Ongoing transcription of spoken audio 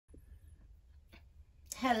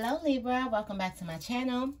Hello Libra, welcome back to my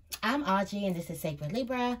channel. I'm Auji and this is Sacred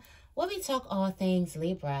Libra, where we talk all things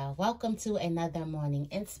Libra. Welcome to another morning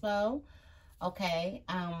inspo. Okay,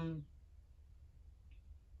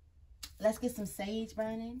 let's get some sage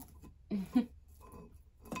burning.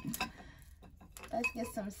 Let's get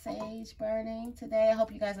some sage burning today. I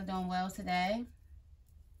hope you guys are doing well today.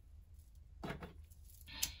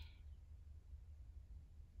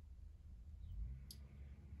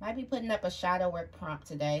 Might be putting up a shadow work prompt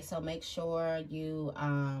today, so make sure you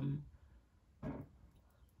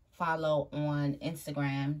follow on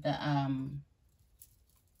Instagram.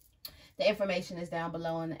 The information is down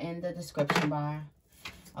below in the description bar.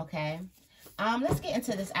 Okay. Let's get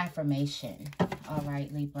into this affirmation. All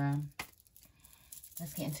right, Libra.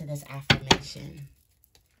 Let's get into this affirmation.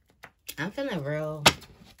 I'm feeling real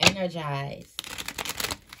energized.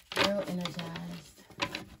 Real energized.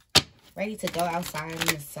 Ready to go outside in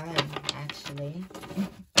the sun, actually.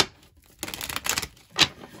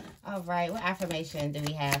 All right, what affirmation do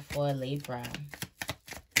we have for Libra?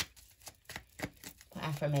 What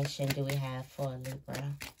affirmation do we have for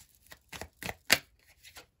Libra?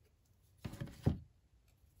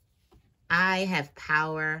 I have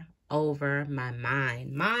power over my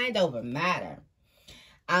mind. Mind over matter.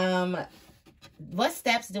 What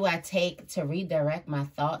steps do I take to redirect my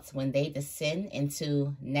thoughts when they descend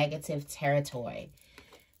into negative territory?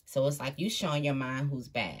 So it's like you showing your mind who's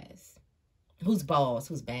bass. Who's balls?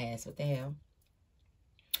 Who's bass? What the hell?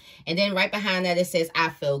 And then right behind that, it says, I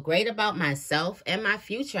feel great about myself and my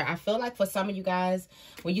future. I feel like for some of you guys,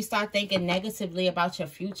 when you start thinking negatively about your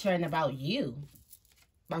future and about you,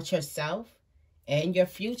 about yourself and your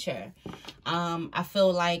future, I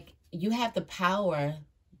feel like you have the power.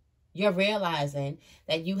 You're realizing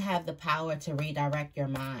that you have the power to redirect your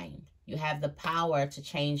mind. You have the power to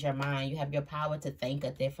change your mind. You have your power to think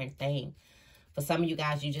a different thing. For some of you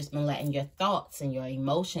guys, you've just been letting your thoughts and your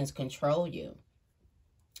emotions control you.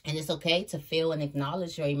 And it's okay to feel and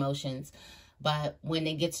acknowledge your emotions. But when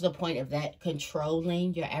it gets to the point of that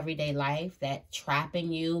controlling your everyday life, that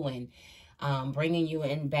trapping you and bringing you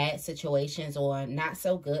in bad situations or not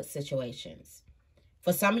so good situations.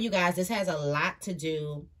 For some of you guys, this has a lot to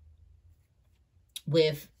do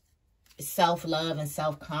with self-love and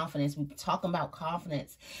self-confidence. We're talking about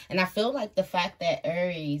confidence. And I feel like the fact that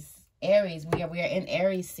Aries, we are in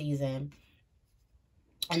Aries season.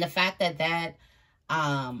 And the fact that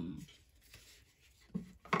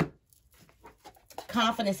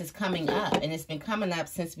confidence is coming up. And it's been coming up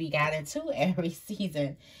since we got into Aries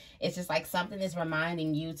season. It's just like something is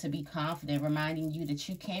reminding you to be confident, reminding you that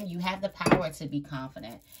you have the power to be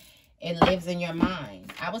confident. It lives in your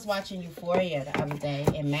mind. I was watching Euphoria the other day,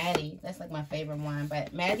 and Maddie, that's like my favorite one,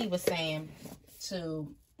 but Maddie was saying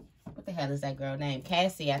to, what the hell is that girl name?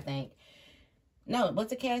 Cassie, I think. No,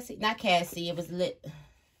 was it Cassie? Not Cassie, it was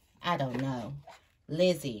I don't know.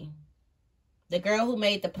 Lizzie. The girl who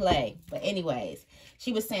made the play. But anyways,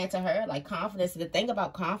 she was saying to her, like, confidence, the thing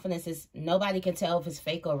about confidence is nobody can tell if it's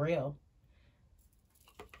fake or real.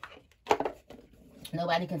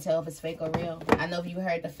 Nobody can tell if it's fake or real. I know if you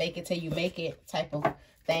heard the fake it till you make it type of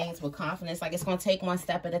things with confidence. Like, it's going to take one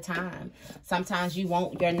step at a time. Sometimes you're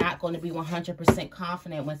not going to be 100%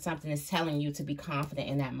 confident when something is telling you to be confident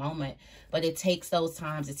in that moment. But it takes those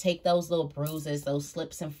times. It takes those little bruises, those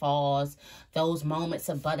slips and falls, those moments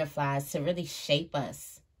of butterflies to really shape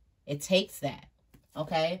us. It takes that.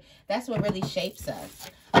 Okay? That's what really shapes us.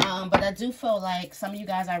 But I do feel like some of you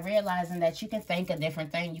guys are realizing that you can think a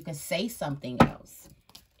different thing. You can say something else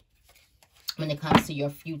when it comes to your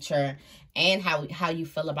future and how you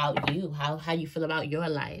feel about you, how you feel about your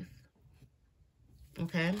life.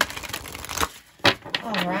 Okay.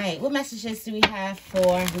 All right. What messages do we have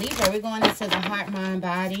for Libra? We're going into the heart, mind,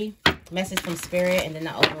 body. Message from spirit and then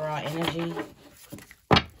the overall energy.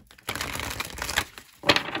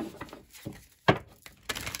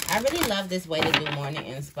 I really love this way to do morning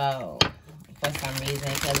inspo for some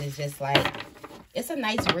reason, because it's just like, it's a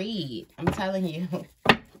nice read. I'm telling you.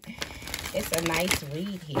 It's a nice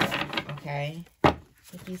read here, okay?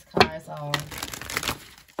 Put these cards on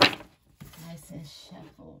nice and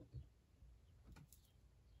shuffled.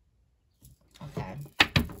 Okay.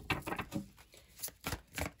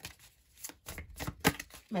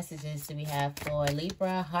 Messages do we have for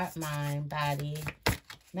Libra, heart, mind, body,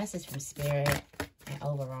 message from spirit, and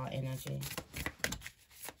overall energy.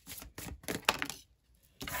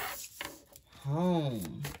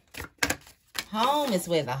 Home. Home is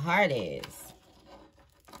where the heart is.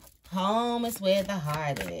 Home is where the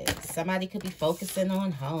heart is. Somebody could be focusing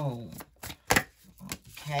on home.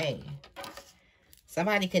 Okay.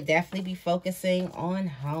 Somebody could definitely be focusing on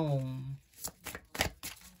home.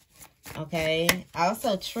 Okay.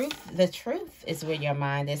 Also, the truth is where your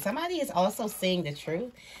mind is. Somebody is also seeing the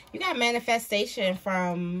truth. You got manifestation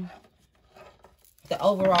from the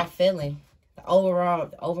overall feeling. The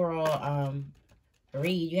overall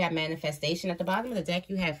read. You have manifestation. At the bottom of the deck,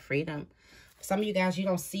 you have freedom. Some of you guys, you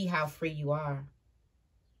don't see how free you are.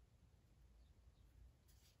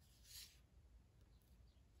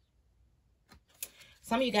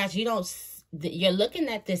 Some of you guys, you're looking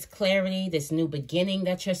at this clarity, this new beginning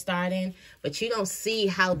that you're starting, but you don't see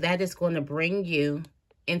how that is going to bring you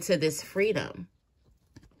into this freedom.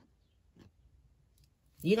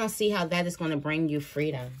 You don't see how that is going to bring you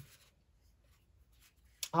freedom.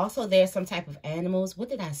 Also, there's some type of animals. What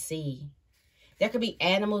did I see? There could be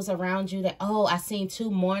animals around you that, oh, I seen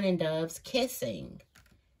 2 mourning doves kissing.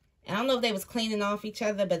 I don't know if they was cleaning off each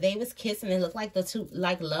other, but they was kissing. It looked like the 2,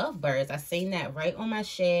 like lovebirds. I seen that right on my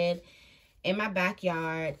shed, in my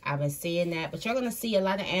backyard. I've been seeing that. But you're going to see a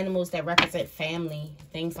lot of animals that represent family,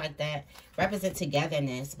 things like that, represent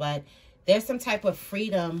togetherness. But there's some type of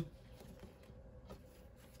freedom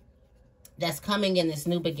that's coming in this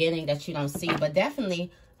new beginning that you don't see. But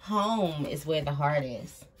definitely, home is where the heart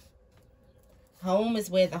is. Home is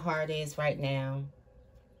where the heart is right now.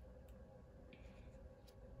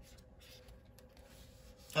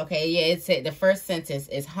 Okay, yeah, it's it. The first sentence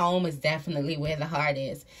is home is definitely where the heart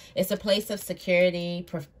is. It's a place of security,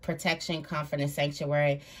 protection, comfort, and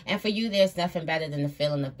sanctuary. And for you, there's nothing better than the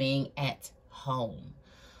feeling of being at home.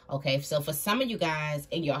 Okay, so for some of you guys,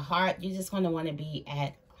 in your heart, you're just going to want to be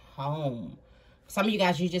at home. Some of you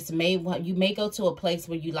guys, you may go to a place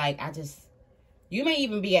where you like, you may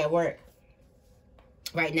even be at work.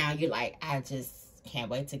 Right now, you're like, I just can't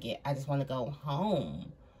wait I just want to go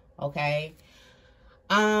home. Okay.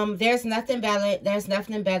 There's nothing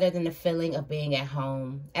better than the feeling of being at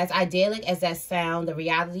home. As idyllic as that sound, the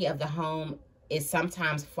reality of the home is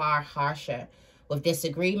sometimes far harsher, with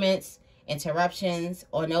disagreements, interruptions,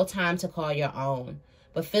 or no time to call your own.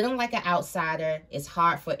 But feeling like an outsider is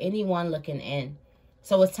hard for anyone looking in.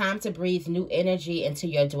 So it's time to breathe new energy into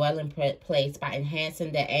your dwelling place by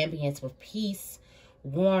enhancing the ambience with peace,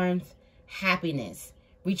 warmth, happiness.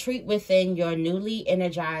 Retreat within your newly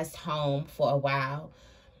energized home for a while.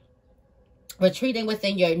 Retreating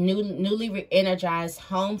within your newly energized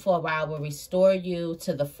home for a while will restore you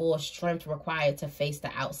to the full strength required to face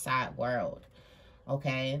the outside world.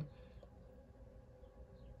 Okay?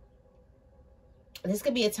 This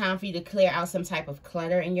could be a time for you to clear out some type of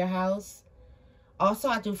clutter in your house. Also,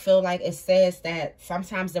 I do feel like it says that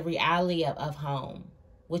sometimes the reality of home,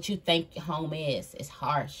 what you think home is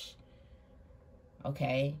harsh.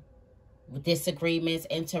 Okay? With disagreements,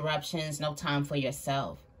 interruptions, no time for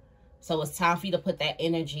yourself. So it's time for you to put that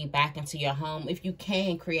energy back into your home. If you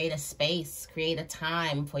can, create a space, create a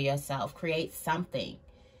time for yourself, create something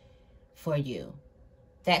for you.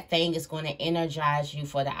 That thing is going to energize you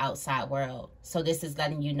for the outside world. So this is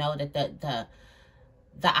letting you know that the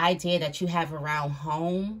idea that you have around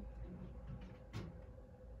home,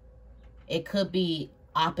 it could be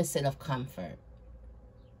opposite of comfort.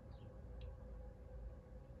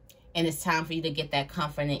 And it's time for you to get that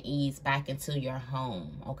comfort and ease back into your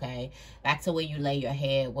home, okay? Back to where you lay your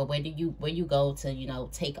head. Where you go to, you know,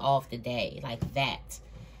 take off the day. Like that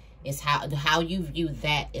is how you view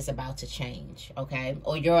that is about to change, okay?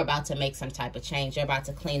 Or you're about to make some type of change. You're about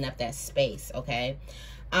to clean up that space, okay?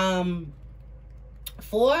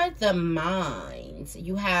 For the mind,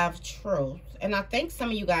 you have truth. And I think some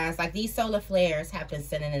of you guys, like these solar flares, have been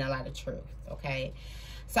sending in a lot of truth, okay?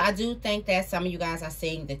 So I do think that some of you guys are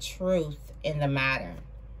seeing the truth in the matter.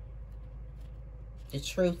 The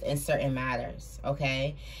truth in certain matters,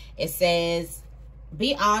 okay? It says,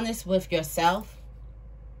 be honest with yourself,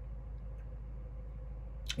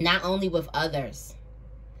 not only with others.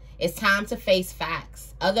 It's time to face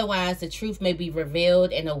facts. Otherwise, the truth may be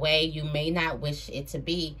revealed in a way you may not wish it to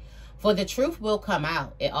be. For the truth will come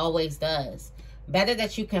out. It always does. Better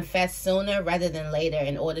that you confess sooner rather than later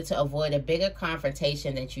in order to avoid a bigger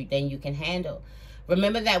confrontation than you can handle.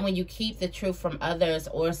 Remember that when you keep the truth from others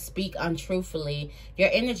or speak untruthfully, your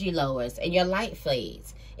energy lowers and your light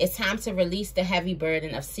fades. It's time to release the heavy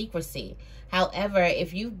burden of secrecy. However,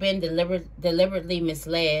 if you've been deliberately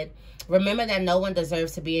misled, remember that no one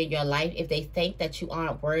deserves to be in your life if they think that you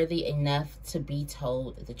aren't worthy enough to be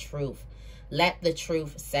told the truth. Let the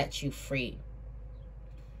truth set you free.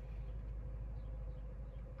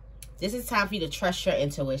 This is time for you to trust your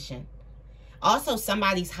intuition. Also,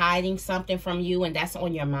 somebody's hiding something from you and that's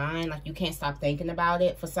on your mind. Like you can't stop thinking about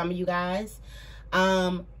it for some of you guys.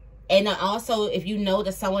 And also, if you know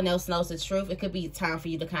that someone else knows the truth, it could be time for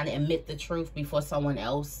you to kind of admit the truth before someone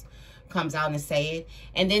else comes out and say it.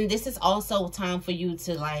 And then this is also time for you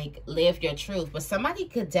to like live your truth. But somebody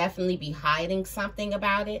could definitely be hiding something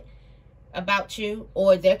about it, about you,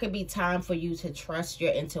 or there could be time for you to trust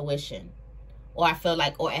your intuition, or I feel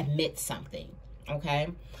like, or admit something. Okay.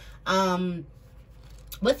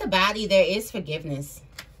 With the body, there is forgiveness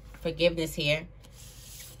here.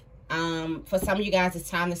 For some of you guys, it's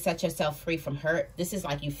time to set yourself free from hurt. This is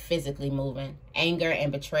like you physically moving. Anger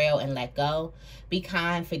and betrayal, and let go. Be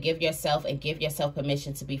kind, forgive yourself, and give yourself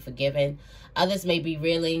permission to be forgiven. Others may be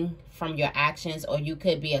reeling from your actions, or you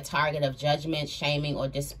could be a target of judgment, shaming, or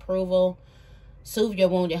disapproval. Soothe your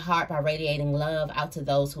wounded heart by radiating love out to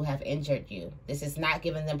those who have injured you. This is not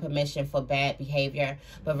giving them permission for bad behavior,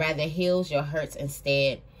 but rather heals your hurts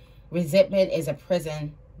instead. Resentment is a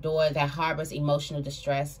prison door that harbors emotional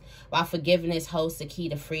distress, while forgiveness holds the key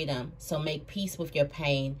to freedom. So make peace with your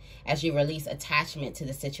pain as you release attachment to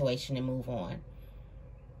the situation and move on.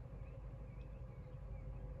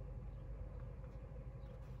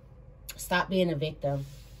 Stop being a victim.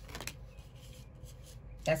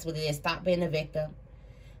 That's what it is. Stop being a victim.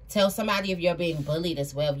 Tell somebody if you're being bullied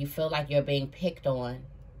as well, if you feel like you're being picked on.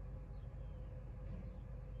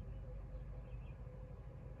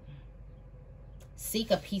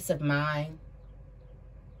 Seek a peace of mind.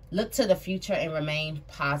 Look to the future and remain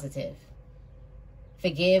positive.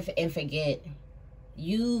 Forgive and forget.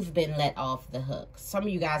 You've been let off the hook. Some of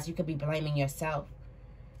you guys, you could be blaming yourself.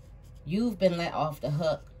 You've been let off the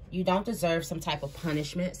hook. You don't deserve some type of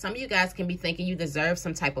punishment. Some of you guys can be thinking you deserve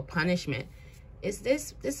some type of punishment.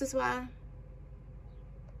 This is why?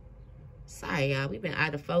 Sorry, y'all. We've been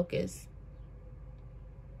out of focus.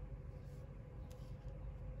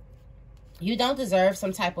 You don't deserve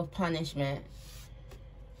some type of punishment.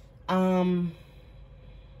 I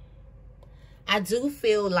do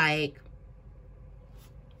feel like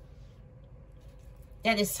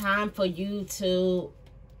that it's time for you to,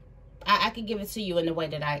 I can give it to you in the way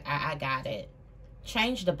that I got it.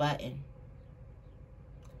 Change the button.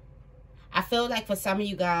 I feel like for some of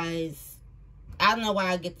you guys, I don't know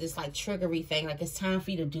why I get this like triggery thing. Like it's time for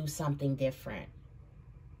you to do something different.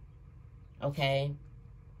 Okay?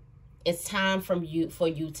 It's time for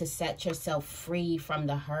you to set yourself free from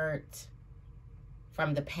the hurt,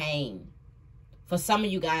 from the pain. For some of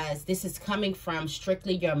you guys, this is coming from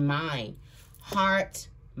strictly your mind, heart,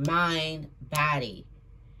 mind, body.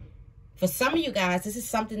 For some of you guys, this is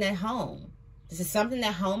something at home. This is something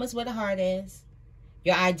at home is where the heart is.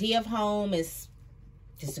 Your idea of home is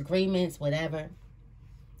disagreements, whatever.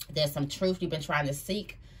 There's some truth you've been trying to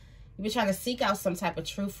seek. You've been trying to seek out some type of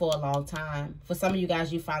truth for a long time. For some of you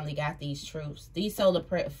guys, you finally got these truths. These solar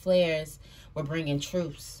flares were bringing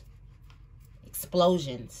truths.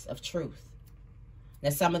 Explosions of truth. Now,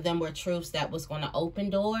 some of them were truths that was going to open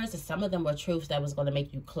doors. And some of them were truths that was going to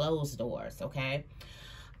make you close doors, okay?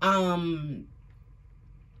 But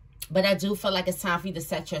I do feel like it's time for you to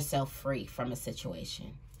set yourself free from a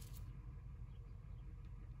situation.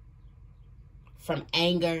 From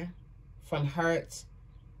anger, from hurt,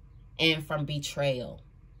 and from betrayal.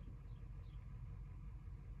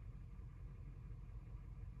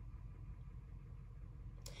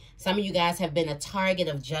 Some of you guys have been a target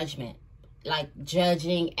of judgment, like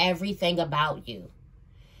judging everything about you.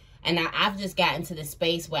 And I've just gotten to the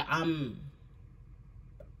space where I'm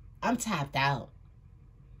tapped out.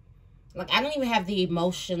 Like I don't even have the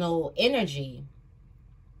emotional energy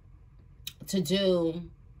to do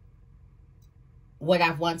what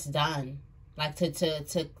I've once done. Like to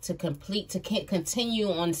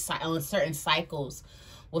continue on certain cycles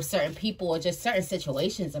with certain people or just certain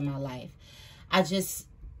situations in my life. I'm just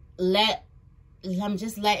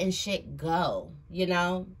letting shit go, you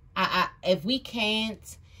know? If we can't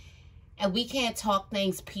talk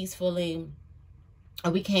things peacefully,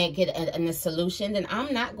 or we can't get a solution, then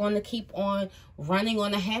I'm not going to keep on running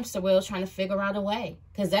on a hamster wheel trying to figure out a way.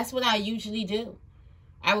 Because that's what I usually do.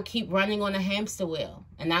 I would keep running on a hamster wheel.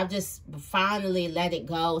 And I've just finally let it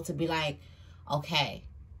go to be like, okay,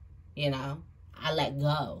 you know, I let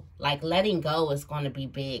go. Like letting go is going to be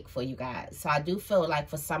big for you guys. So I do feel like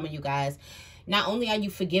for some of you guys, not only are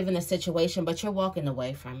you forgiving the situation, but you're walking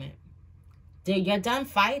away from it. You're done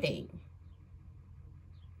fighting.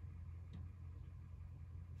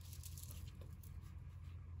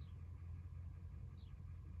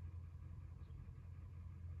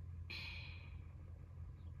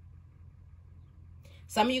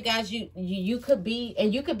 Some of you guys, you could be,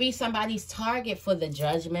 and you could be somebody's target for the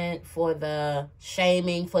judgment, for the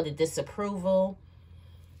shaming, for the disapproval.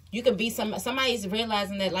 You could be somebody's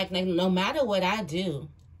realizing that like no matter what I do,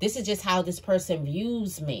 this is just how this person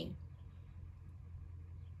views me.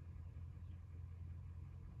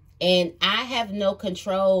 And I have no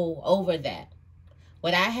control over that.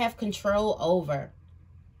 What I have control over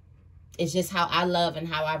is just how I love and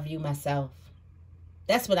how I view myself.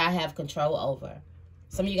 That's what I have control over.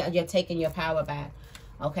 Some of you guys, you're taking your power back.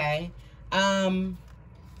 Okay. And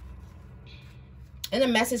a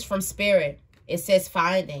message from Spirit. It says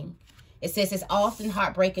finding. It says it's often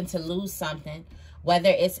heartbreaking to lose something, whether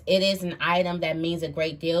it is an item that means a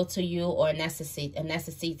great deal to you or a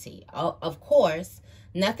necessity. Of course,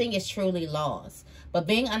 nothing is truly lost, but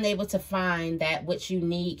being unable to find that which you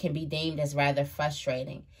need can be deemed as rather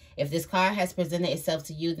frustrating. If this card has presented itself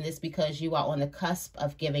to you, then it's because you are on the cusp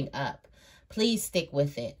of giving up. Please stick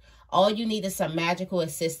with it. All you need is some magical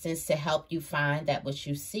assistance to help you find that which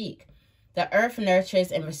you seek. The earth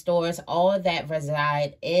nurtures and restores all that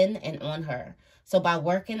reside in and on her. So by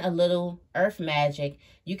working a little earth magic,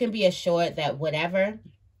 you can be assured that whatever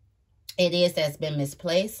it is that's been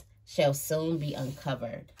misplaced shall soon be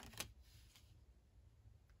uncovered.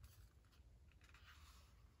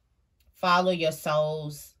 Follow your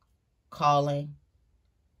soul's calling.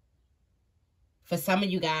 For some of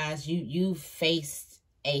you guys, you've faced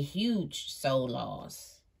a huge soul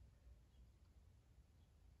loss.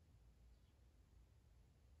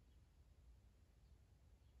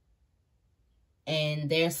 And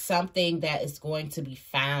there's something that is going to be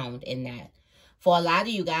found in that. For a lot of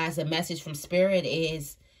you guys, the message from Spirit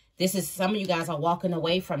is, some of you guys are walking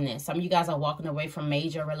away from this. Some of you guys are walking away from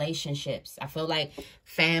major relationships. I feel like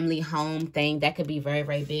family, home thing, that could be very,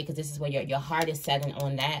 very big, because this is where your heart is setting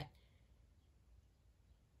on that.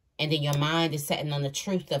 And then your mind is setting on the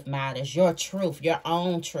truth of matters, your truth, your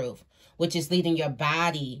own truth, which is leading your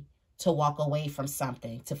body to walk away from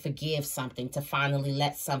something, to forgive something, to finally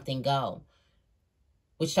let something go.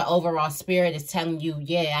 Which the overall Spirit is telling you,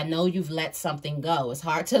 yeah, I know you've let something go. It's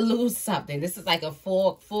hard to lose something. This is like a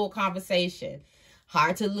full conversation.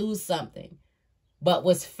 Hard to lose something. But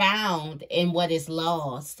what's found in what is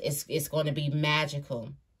lost is going to be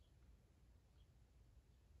magical.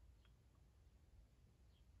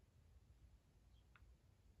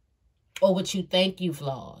 Or what you think you've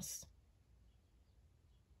lost.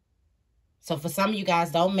 So for some of you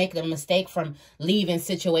guys, don't make the mistake from leaving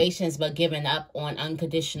situations but giving up on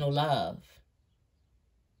unconditional love.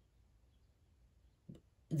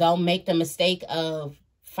 Don't make the mistake of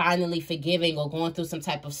finally forgiving or going through some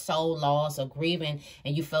type of soul loss or grieving,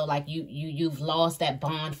 and you feel like you've lost that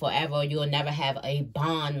bond forever, or you'll never have a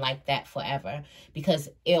bond like that forever, because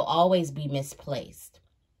it'll always be misplaced.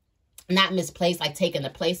 Not misplaced like taking the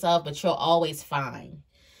place of, but you'll always find.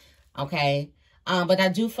 Okay? But I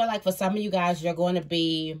do feel like for some of you guys, you're going to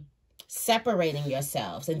be separating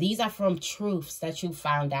yourselves. And these are from truths that you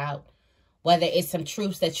found out. Whether it's some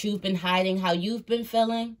truths that you've been hiding, how you've been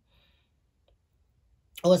feeling.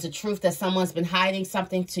 Or it's a truth that someone's been hiding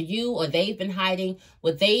something to you. Or they've been hiding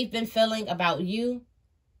what they've been feeling about you.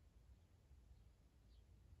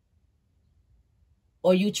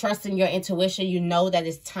 Or you trust in your intuition. You know that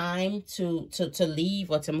it's time to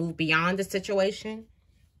leave or to move beyond the situation.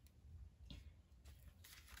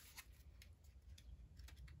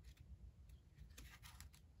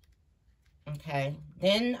 Okay,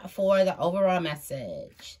 then for the overall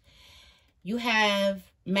message, you have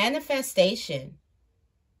manifestation.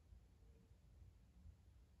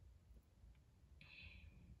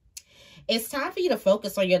 It's time for you to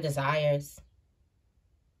focus on your desires.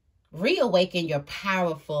 Reawaken your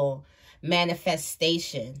powerful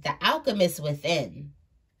manifestation. The alchemist within.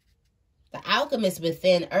 The alchemist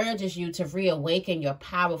within urges you to reawaken your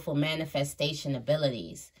powerful manifestation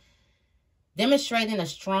abilities. Demonstrating a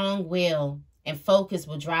strong will and focus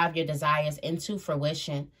will drive your desires into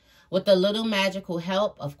fruition, with a little magical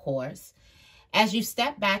help, of course. As you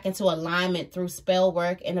step back into alignment through spell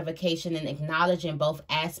work, invocation, and acknowledging both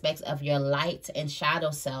aspects of your light and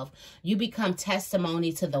shadow self, you become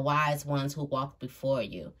testimony to the wise ones who walk before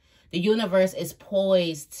you. The universe is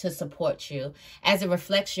poised to support you as it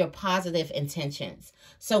reflects your positive intentions.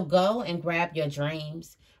 So go and grab your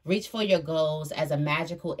dreams. Reach for your goals as a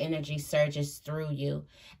magical energy surges through you.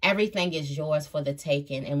 Everything is yours for the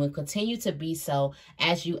taking and will continue to be so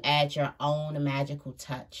as you add your own magical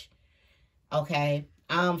touch. Okay?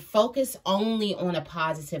 Focus only on a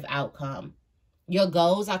positive outcome. Your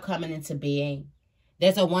goals are coming into being.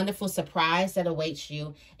 There's a wonderful surprise that awaits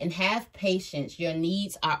you, and have patience. Your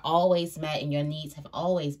needs are always met, and your needs have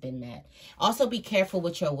always been met. Also, be careful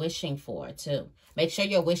what you're wishing for, too. Make sure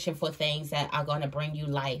you're wishing for things that are going to bring you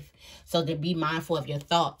life. So to be mindful of your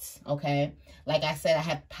thoughts, okay? Like I said, I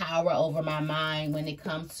have power over my mind when it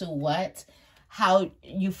comes to what? How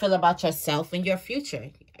you feel about yourself and your future.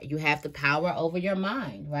 You have the power over your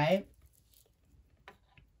mind, right?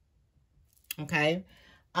 Okay.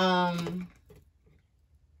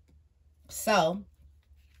 So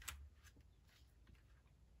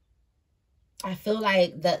I feel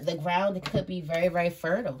like the ground could be very, very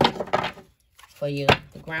fertile for you.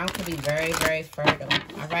 The ground could be very, very fertile.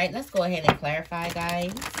 All right, let's go ahead and clarify,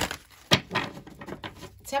 guys.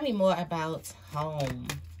 Tell me more about home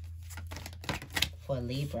for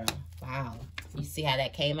Libra. Wow. You see how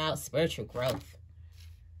that came out? Spiritual growth.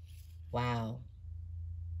 Wow.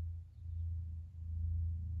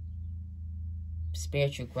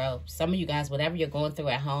 Spiritual growth. Some of you guys, whatever you're going through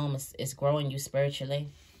at home is growing you spiritually.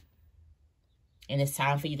 And it's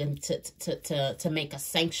time for you to make a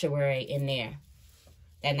sanctuary in there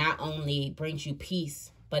that not only brings you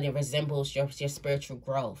peace, but it resembles your spiritual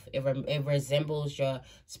growth. It resembles your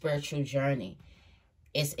spiritual journey.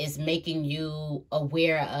 It's making you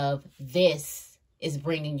aware of this is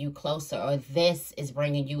bringing you closer, or this is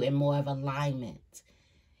bringing you in more of alignment.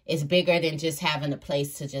 It's bigger than just having a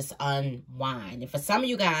place to just unwind. And for some of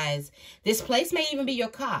you guys, this place may even be your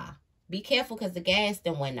car. Be careful because the gas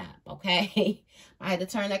done went up, okay? I had to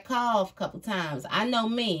turn that car off a couple times. I know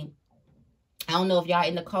me. I don't know if y'all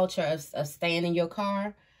in the culture of staying in your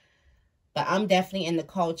car, but I'm definitely in the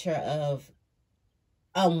culture of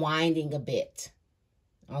unwinding a bit,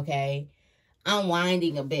 okay?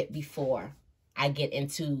 Unwinding a bit before I get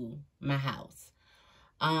into my house.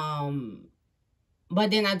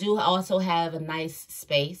 But then I do also have a nice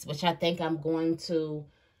space, which I think I'm going to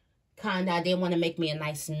I didn't want to make me a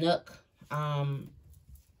nice nook. But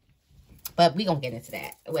we're going to get into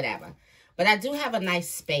that, whatever. But I do have a nice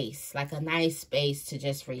space, like a nice space to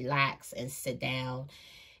just relax and sit down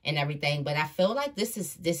and everything. But I feel like this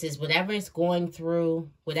is whatever is going through,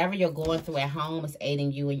 whatever you're going through at home is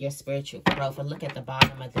aiding you in your spiritual growth. And look at the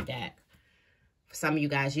bottom of the deck. For some of you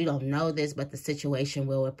guys, you don't know this, but the situation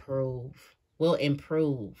will improve. Will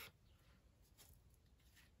improve.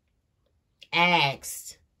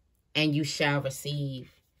 Ask and you shall receive.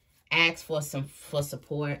 Ask for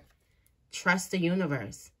support. Trust the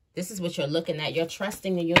universe. This is what you're looking at. You're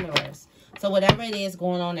trusting the universe. So whatever it is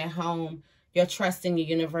going on at home, you're trusting the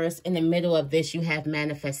universe. In the middle of this, you have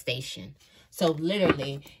manifestation. So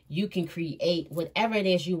literally, you can create whatever it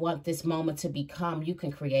is you want this moment to become. You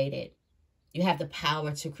can create it. You have the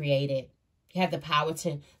power to create it. You have the power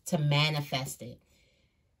to manifest it.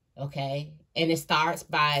 Okay? And it starts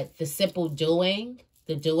by the simple doing.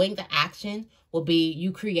 The action will be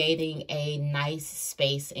you creating a nice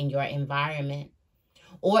space in your environment.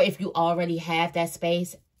 Or if you already have that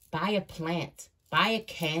space, buy a plant. Buy a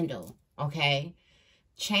candle. Okay?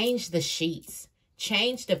 Change the sheets.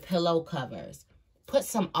 Change the pillow covers. Put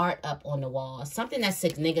some art up on the wall. Something that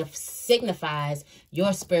signifies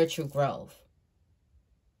your spiritual growth.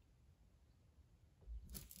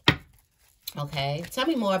 Okay, tell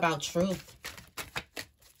me more about truth.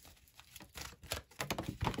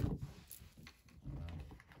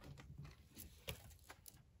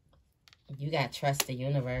 You got trust the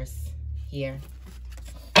universe here.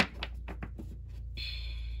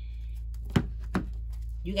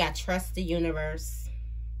 You got trust the universe.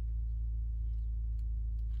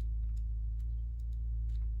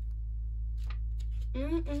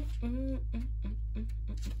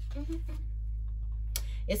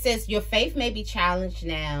 It says your faith may be challenged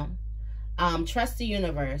now. Trust the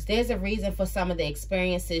universe. There's a reason for some of the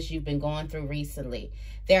experiences you've been going through recently.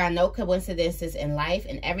 There are no coincidences in life,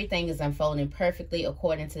 and everything is unfolding perfectly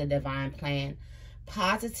according to the divine plan.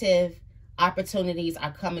 Positive opportunities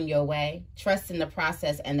are coming your way. Trust in the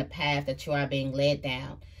process and the path that you are being led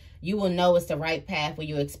down. You will know it's the right path when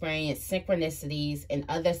you experience synchronicities and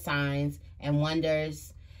other signs and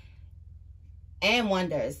wonders.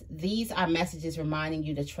 These are messages reminding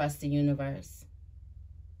you to trust the universe.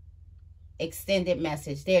 Extended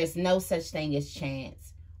message. There is no such thing as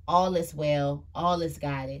chance. All is well. All is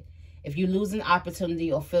guided. If you lose an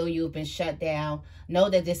opportunity or feel you've been shut down, know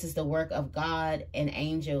that this is the work of God and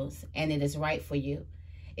angels, and it is right for you.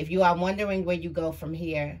 If you are wondering where you go from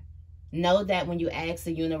here, know that when you ask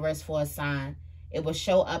the universe for a sign, it will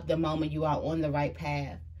show up the moment you are on the right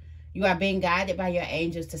path. You are being guided by your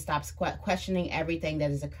angels to stop questioning everything that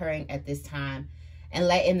is occurring at this time and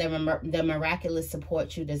let in the miraculous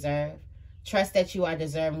support you deserve. Trust that you are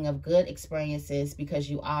deserving of good experiences because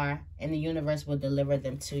you are, and the universe will deliver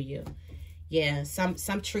them to you. Yeah,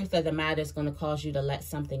 some truth of the matter is going to cause you to let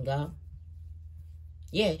something go.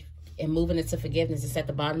 Yeah, and moving into forgiveness. It's at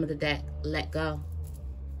the bottom of the deck. Let go.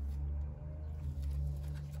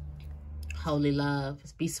 Holy love.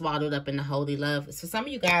 Be swaddled up in the holy love. So some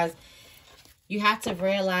of you guys, you have to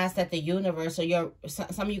realize that the universe, or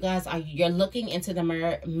some of you guys, you're looking into the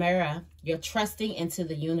mirror. You're trusting into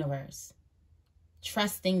the universe.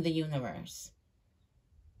 Trusting the universe.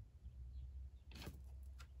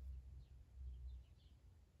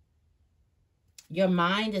 Your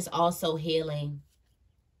mind is also healing.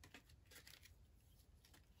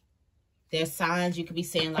 There's signs you could be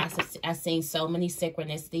seeing lots of, I've seen so many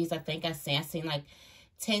synchronicities. I think I've seen like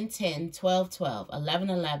 10, 10, 12, 12, 11,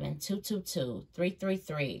 11, 2, 2, 2, 3, 3,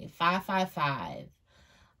 3, 5, 5, 5,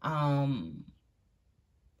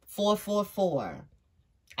 4, 4, 4.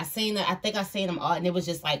 I think I seen them all, and it was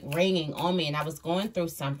just like ringing on me, and I was going through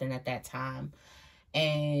something at that time.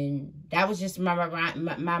 And that was just my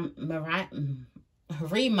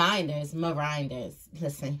reminders.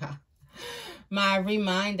 Listen, y'all. My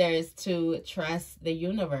reminders to trust the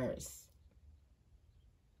universe.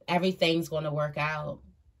 Everything's going to work out.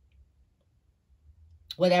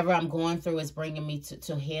 Whatever I'm going through is bringing me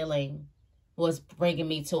to healing. Was bringing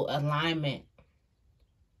me to alignment.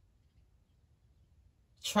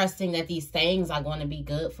 Trusting that these things are going to be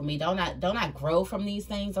good for me. Don't I grow from these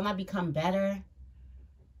things? Don't I become better?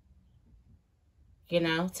 You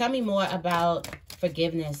know, tell me more about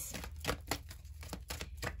forgiveness.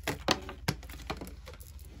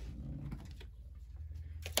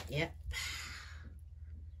 Yep.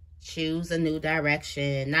 Choose a new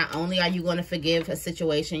direction. Not only are you going to forgive a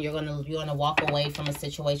situation, you're going to walk away from a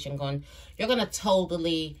situation you're going to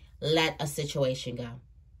totally let a situation go.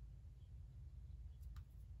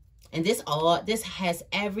 And this has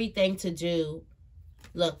everything to do.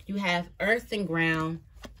 Look, you have earth and ground,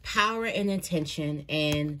 power and intention,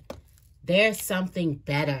 and there's something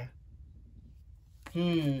better.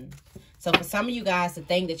 So for some of you guys, the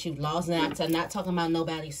thing that you've lost, now I'm not talking about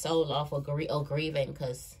nobody's soul off or grieving,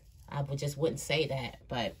 because I just wouldn't say that.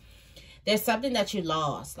 But there's something that you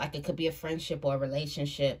lost. Like it could be a friendship or a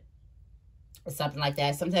relationship or something like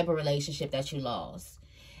that. Some type of relationship that you lost.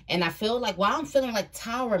 And I feel like, why I'm feeling like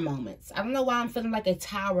tower moments. I don't know why I'm feeling like a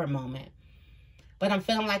tower moment. But I'm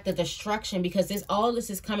feeling like the destruction, because all this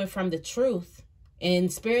is coming from the truth.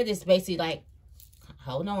 And spirit is basically like,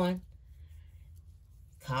 hold on.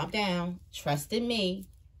 Calm down. Trust in me.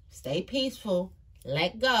 Stay peaceful.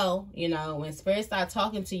 Let go. You know, when spirit starts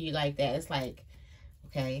talking to you like that, it's like,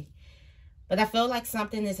 okay. But I feel like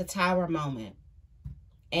something is a tower moment.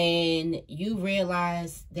 And you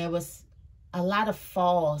realize there was a lot of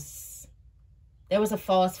there was a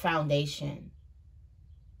false foundation.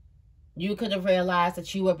 You could have realized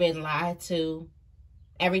that you were being lied to.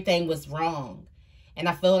 Everything was wrong. And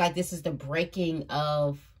I feel like this is the breaking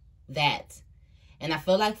of that. And I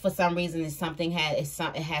feel like for some reason it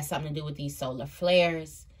has something to do with these solar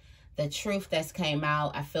flares. The truth that's came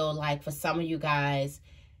out. I feel like for some of you guys,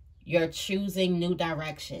 you're choosing new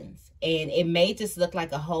directions. And it may just look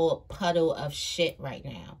like a whole puddle of shit right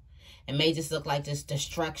now. It may just look like just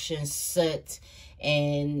destruction, soot,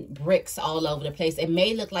 and bricks all over the place. It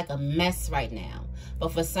may look like a mess right now.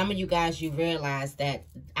 But for some of you guys, you realize that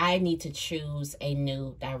I need to choose a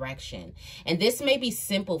new direction. And this may be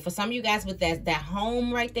simple. For some of you guys with that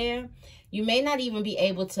home right there, you may not even be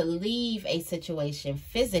able to leave a situation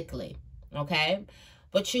physically, okay?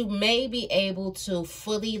 But you may be able to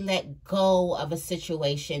fully let go of a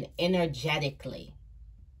situation energetically.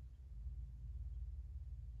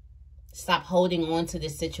 Stop holding on to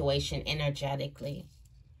this situation energetically.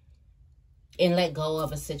 And let go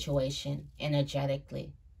of a situation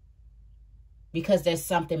energetically. Because there's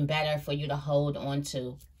something better for you to hold on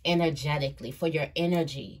to energetically, for your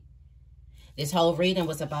energy. This whole reading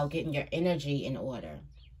was about getting your energy in order.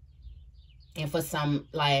 And for some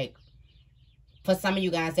of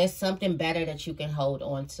you guys, there's something better that you can hold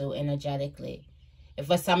on to energetically. And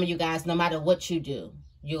for some of you guys, no matter what you do,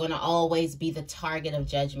 you're going to always be the target of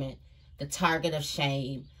judgment, the target of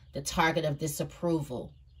shame, the target of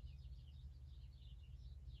disapproval.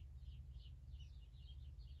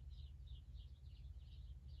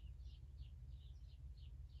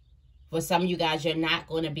 For some of you guys, you're not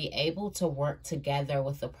going to be able to work together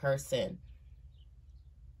with a person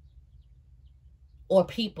or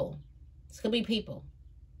people. It's going to be people.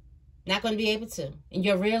 Not going to be able to. And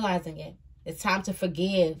you're realizing it. It's time to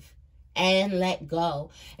forgive and let go.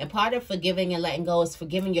 And part of forgiving and letting go is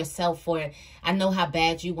forgiving yourself for, I know how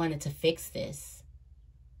bad you wanted to fix this.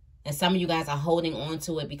 And some of you guys are holding on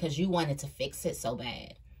to it because you wanted to fix it so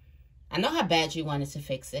bad. I know how bad you wanted to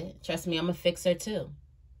fix it. Trust me, I'm a fixer too.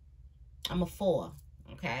 I'm a 4,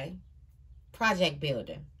 okay? Project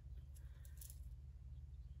builder.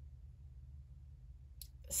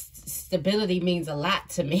 Stability means a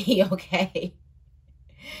lot to me, okay?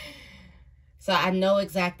 So I know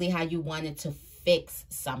exactly how you wanted to fix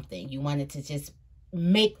something. You wanted to just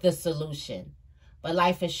make the solution. But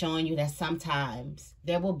life is showing you that sometimes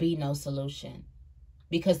there will be no solution.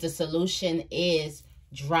 because the solution is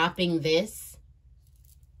dropping this,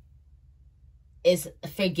 is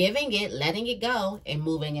forgiving it, letting it go, and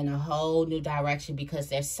moving in a whole new direction, because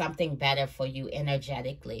there's something better for you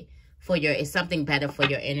energetically. It's something better for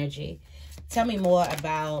your energy. Tell me more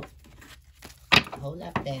about, hold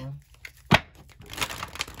up there.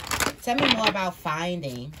 Tell me more about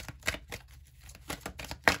finding.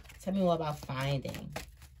 Tell me more about finding.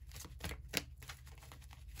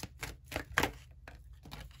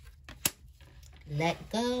 Let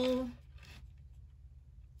go.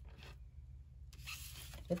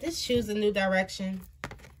 But this choose a new direction.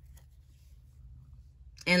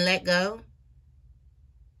 And let go.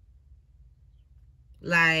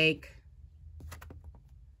 Like,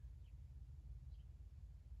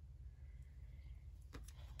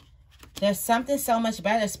 there's something so much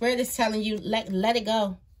better. Spirit is telling you, let it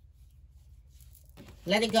go.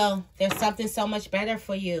 Let it go. There's something so much better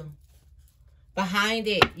for you. Behind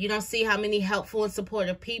it, you don't see how many helpful and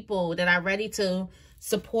supportive people that are ready to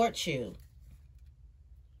support you.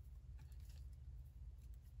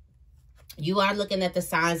 You are looking at the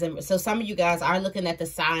signs. And so some of you guys are looking at the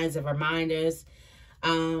signs and reminders.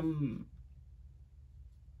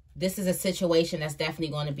 This is a situation that's definitely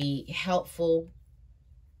going to be helpful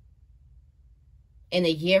in a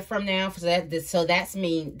year from now. So that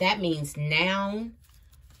means now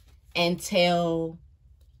until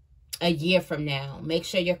a year from now. Make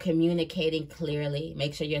sure you're communicating clearly.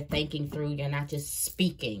 Make sure you're thinking through. You're not just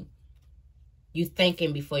speaking. You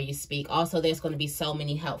thinking before you speak. Also, there's going to be so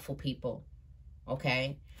many helpful people.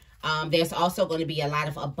 Okay. There's also going to be a lot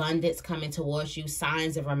of abundance coming towards you.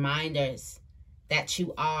 Signs and reminders that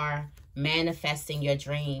you are manifesting your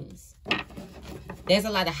dreams. There's a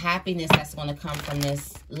lot of happiness that's going to come from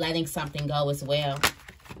this, letting something go as well.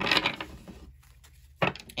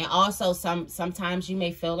 And also sometimes you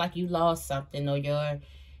may feel like you lost something, or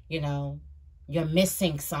you're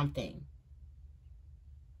missing something.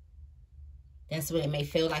 That's what it may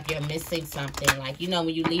feel like, you're missing something. Like, when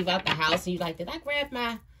you leave out the house and you're like, did I grab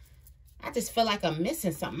I just feel like I'm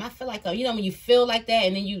missing something. I feel like, when you feel like that,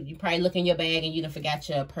 and then you probably look in your bag and you done forgot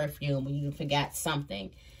your perfume, or you done forgot something.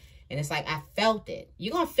 And it's like, I felt it.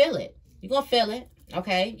 You're going to feel it. You're going to feel it.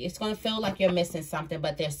 Okay. It's going to feel like you're missing something,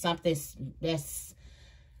 but there's something,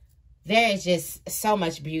 there is just so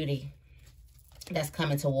much beauty that's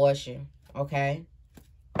coming towards you. Okay.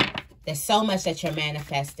 There's so much that you're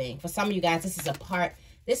manifesting. For some of you guys,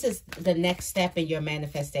 this is the next step in your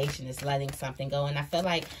manifestation, is letting something go. And I feel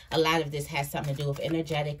like a lot of this has something to do with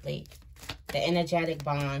energetically. The energetic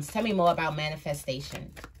bonds. Tell me more about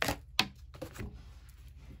manifestation.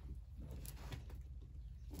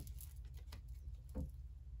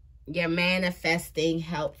 You're manifesting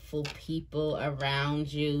helpful people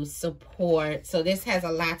around you, support. So this has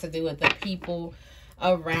a lot to do with the people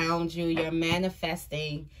around you. You're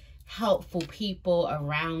manifesting helpful people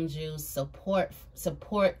around you, support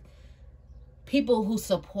people who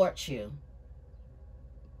support you.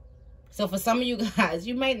 So for some of you guys,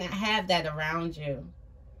 you might not have that around you,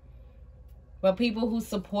 but people who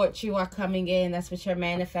support you are coming in. That's what you're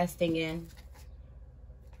manifesting in.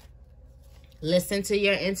 Listen to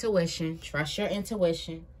your intuition. Trust your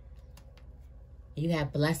intuition. You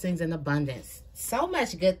have blessings and abundance. So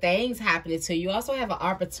much good things happening to you. You also have an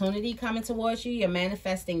opportunity coming towards you. You're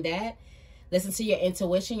manifesting that. Listen to your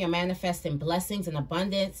intuition. You're manifesting blessings and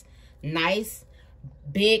abundance. Nice,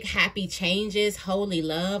 big, happy changes. Holy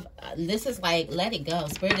love. This is like, let it go.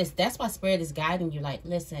 That's why Spirit is guiding you. Like,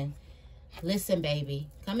 listen,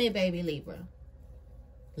 baby. Come here, baby Libra.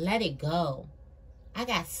 Let it go. I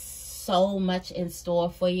got so much in store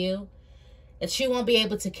for you that you won't be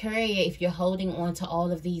able to carry it if you're holding on to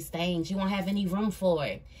all of these things. You won't have any room for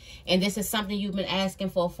it. And this is something you've been asking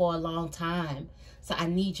for a long time. So I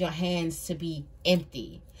need your hands to be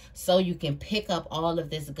empty so you can pick up all of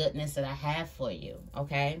this goodness that I have for you.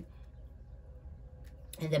 Okay?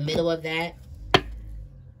 In the middle of that,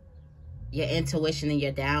 your intuition and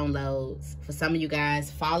your downloads. For some of you guys,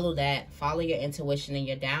 follow that. Follow your intuition and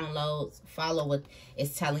your downloads. Follow what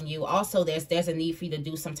it's telling you. Also, there's a need for you to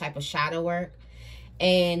do some type of shadow work.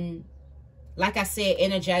 And like I said,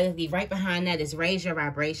 energetically, right behind that is raise your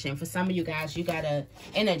vibration. For some of you guys, you got to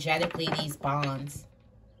energetically, these bonds,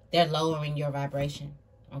 they're lowering your vibration.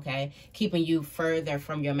 Okay? Keeping you further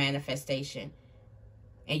from your manifestation.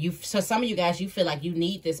 And so some of you guys, you feel like you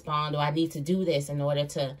need this bond, or I need to do this in order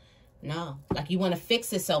to... No, like you want to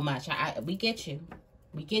fix it so much. We get you.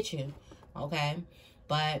 We get you. Okay.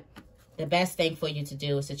 But the best thing for you to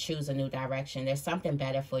do is to choose a new direction. There's something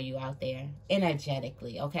better for you out there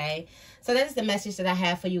energetically, okay? So that is the message that I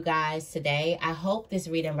have for you guys today. I hope this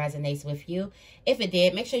reading resonates with you. If it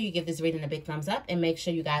did, make sure you give this reading a big thumbs up and make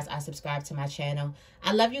sure you guys are subscribed to my channel.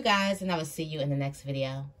 I love you guys, and I will see you in the next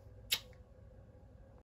video.